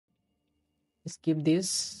skip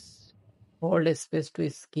this, hold space to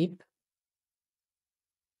skip.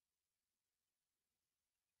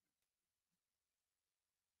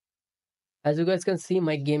 As you guys can see,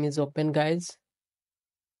 my game is open, guys.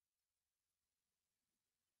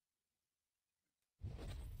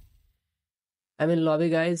 I'm in lobby,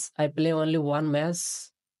 guys. I play only one match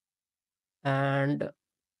and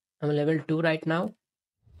I'm level 2 right now.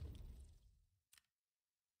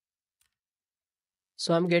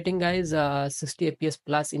 So I'm getting, guys, 60 FPS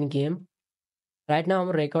plus in game. Right now I'm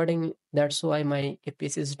recording, that's why my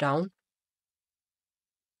FPS is down.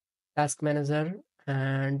 Task manager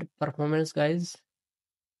and performance, guys.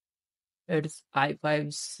 It's i5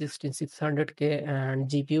 16600K and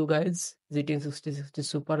GPU, guys. GT 6060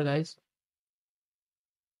 Super, guys.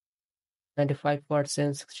 95%,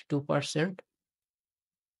 62%.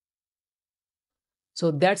 So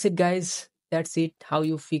that's it, guys. That's it. How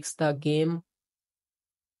you fix the game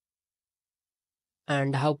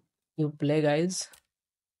and how you play, guys.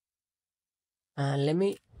 And let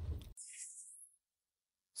me.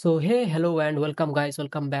 So hey, hello and welcome, guys.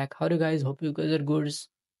 Welcome back. How are you guys? Hope you guys are good.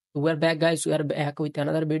 We're back, guys. We are back with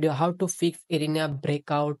another video. How to fix Arena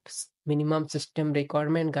Breakout minimum system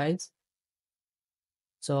requirement, guys.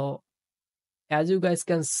 So as you guys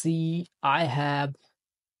can see, I have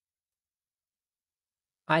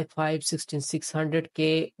i5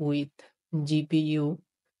 16600K with GPU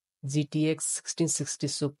GTX 1660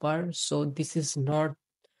 Super. So this is not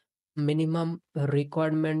minimum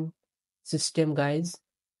requirement system, guys.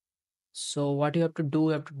 So what you have to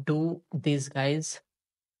do, this, guys.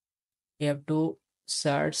 You have to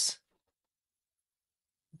search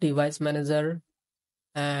device manager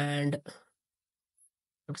and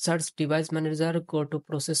search device manager, go to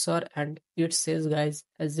processor, and it says, guys,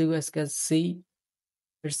 as you guys can see,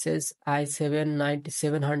 it says i7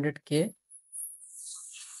 9700K.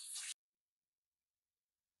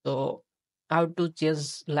 So how to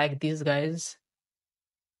change like this, guys?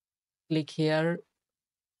 Click here,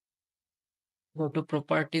 go to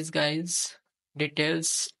properties, guys,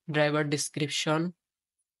 details, driver description,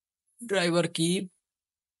 driver key,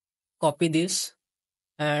 copy this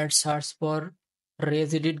and search for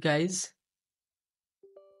Residit, guys.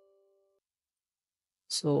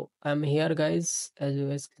 So I'm here, guys, as you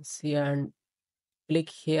guys can see, and click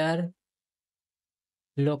here,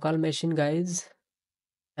 local machine, guys,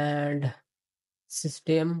 and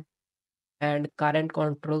system and current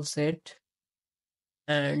control set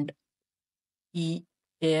and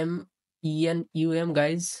EM,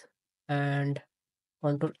 guys, and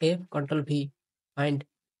control F, control V, find.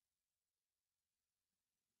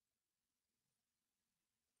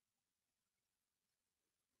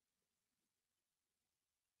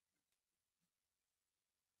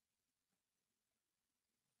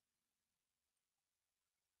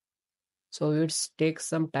 So it takes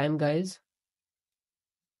some time, guys,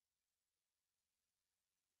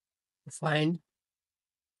 to find.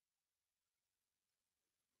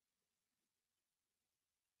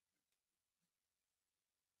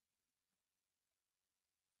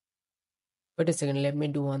 Wait a second, let me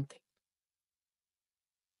do one thing.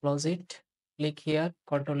 Close it, click here,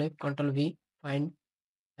 control F, control V, find,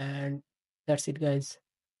 and that's it, guys.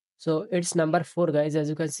 So it's number 4, guys, as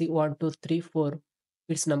you can see, 1 2 3 4.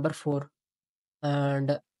 It's number 4.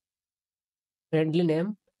 And friendly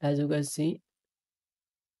name, as you can see,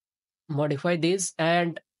 modify this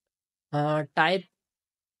and type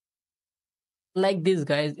like this,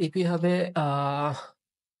 guys. If you have a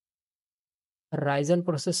Ryzen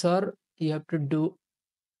processor, you have to do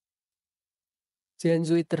change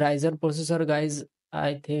with Ryzen processor, guys.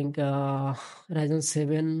 I think Ryzen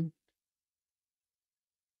 7.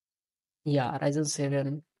 Yeah, Ryzen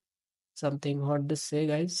 7 something. What to say,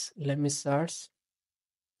 guys? Let me search.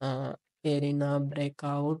 Arena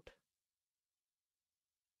Breakout.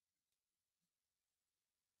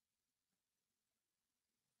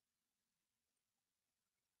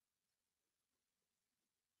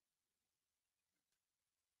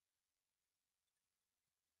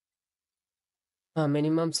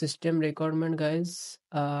 Minimum system requirement, guys.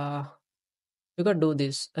 You can do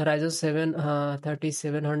this. Ryzen 7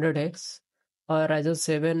 3700X or Ryzen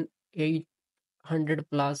 7 800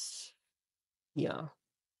 plus. Yeah.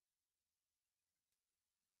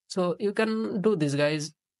 So you can do this,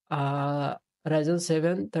 guys. Ryzen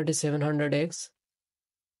 7 3700X.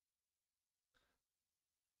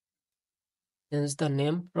 Change the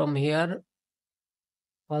name from here.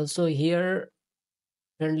 Also here,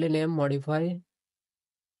 friendly name, modify.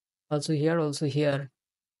 Also here, also here.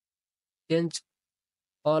 Change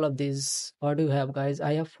all of these. What do you have, guys?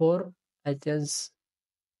 I have 4. I change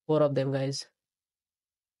 4 of them, guys.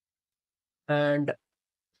 And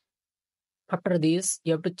after this,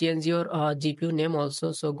 you have to change your GPU name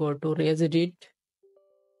also. So go to raise edit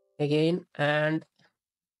again, and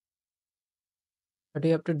what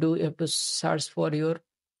you have to do, you have to search for your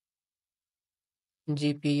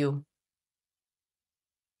GPU.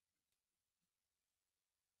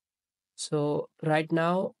 So right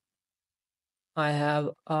now I have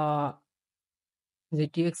GTX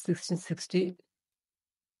 1660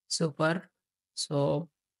 Super. So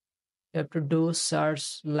you have to do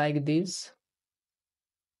search like this,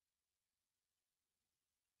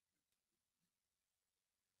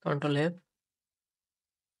 Control F.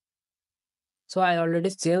 So I already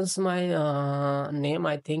changed my name.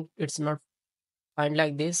 I think it's not fine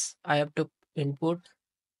like this. I have to input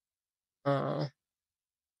uh,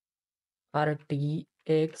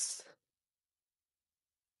 RTX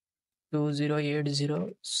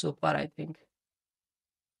 2080 Super, I think.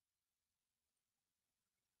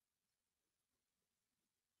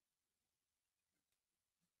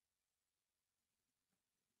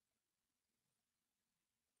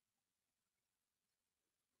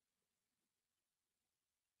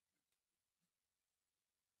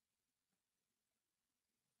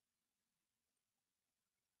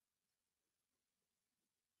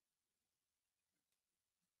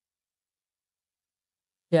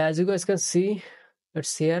 Yeah, as you guys can see,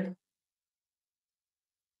 it's here.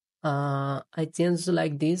 I change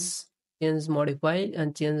like this, change modify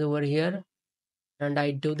and change over here. And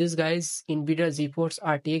I do this, guys, NVIDIA GeForce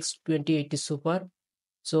RTX 2080 Super.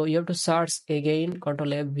 So you have to search again,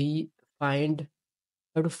 Control F V, find. You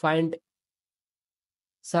have to find,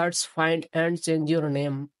 search, find, and change your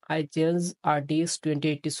name. I change RTX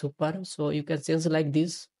 2080 Super. So you can change like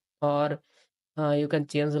this, or you can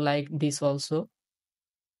change like this also.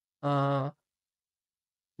 RTX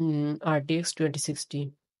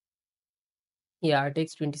 2060. Yeah,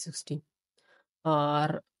 RTX 2060.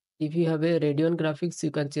 Or if you have a Radeon graphics,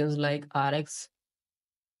 you can change like RX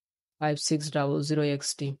 5600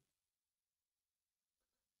 XT.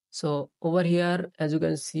 So over here, as you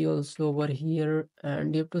can see also over here,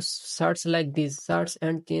 and you have to search like this, search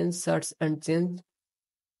and change, search and change.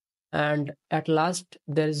 And at last,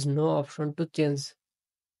 there is no option to change.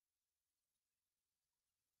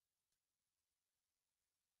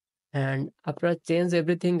 And after I change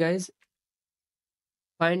everything, guys,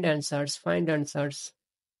 find and search, find and search.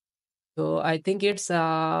 So I think it's you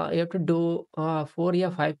have to do 4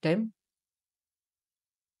 or 5 times.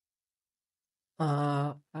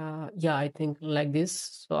 Yeah, I think like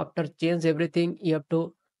this. So after change everything, you have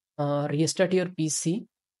to restart your PC.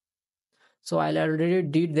 So I already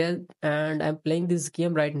did that, and I'm playing this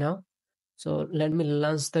game right now. So let me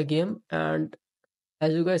launch the game, and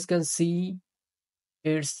as you guys can see,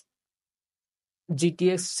 it's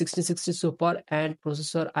GTX 1660 Super and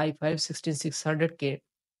processor i5 16600K.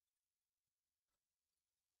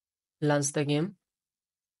 Launch the game.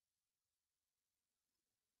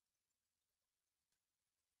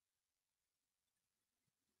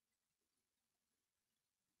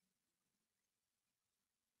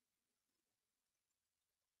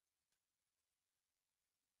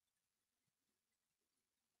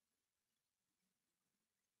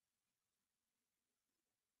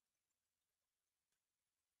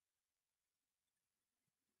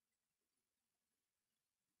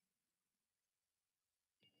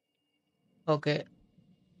 Okay,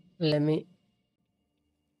 let me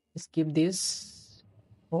skip this.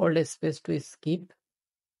 Hold a space to skip.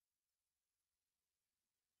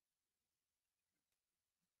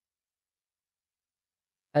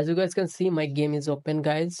 As you guys can see, my game is open,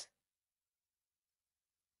 guys.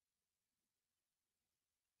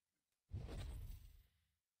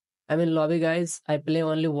 I'm in lobby, guys. I play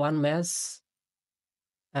only one match,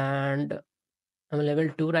 and I'm level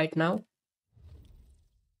 2 right now.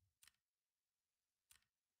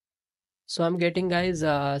 So I'm getting, guys,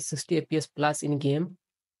 60 FPS plus in game.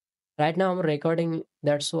 Right now I'm recording,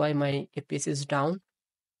 that's why my FPS is down.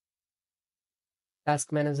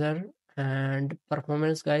 Task manager and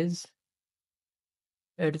performance, guys.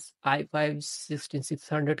 It's i5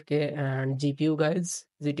 16600K and GPU, guys.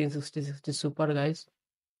 GT 6060 Super, guys.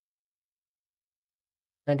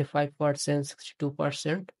 95%,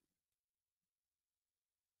 62%.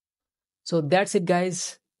 So that's it,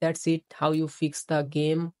 guys. That's it. How you fix the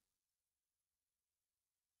game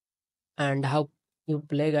and how you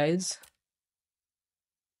play, guys.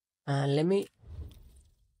 And let me.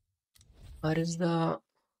 Where is the?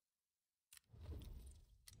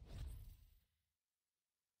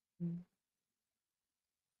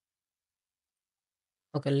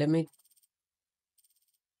 Okay, let me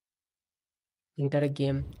enter a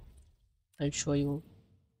game. I'll show you.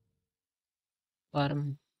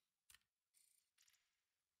 farm.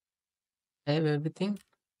 I have everything.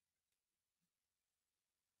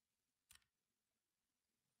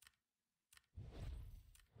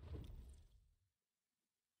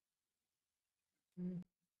 Mm.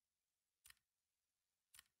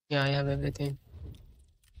 Yeah, I have everything.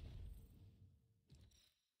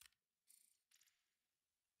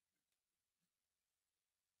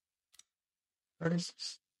 What is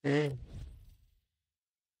this? Hey,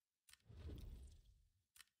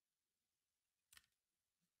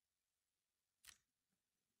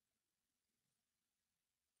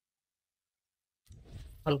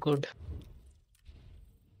 all good.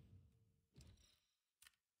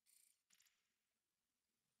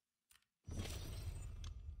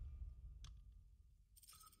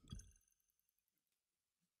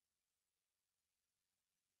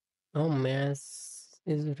 Oh, mass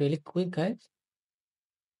is really quick, guys.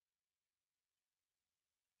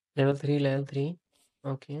 Level 3, level 3.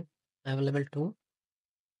 Okay. I have level 2.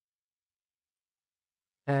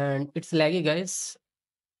 And it's laggy, guys,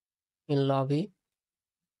 in lobby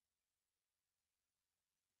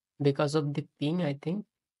because of the ping, I think.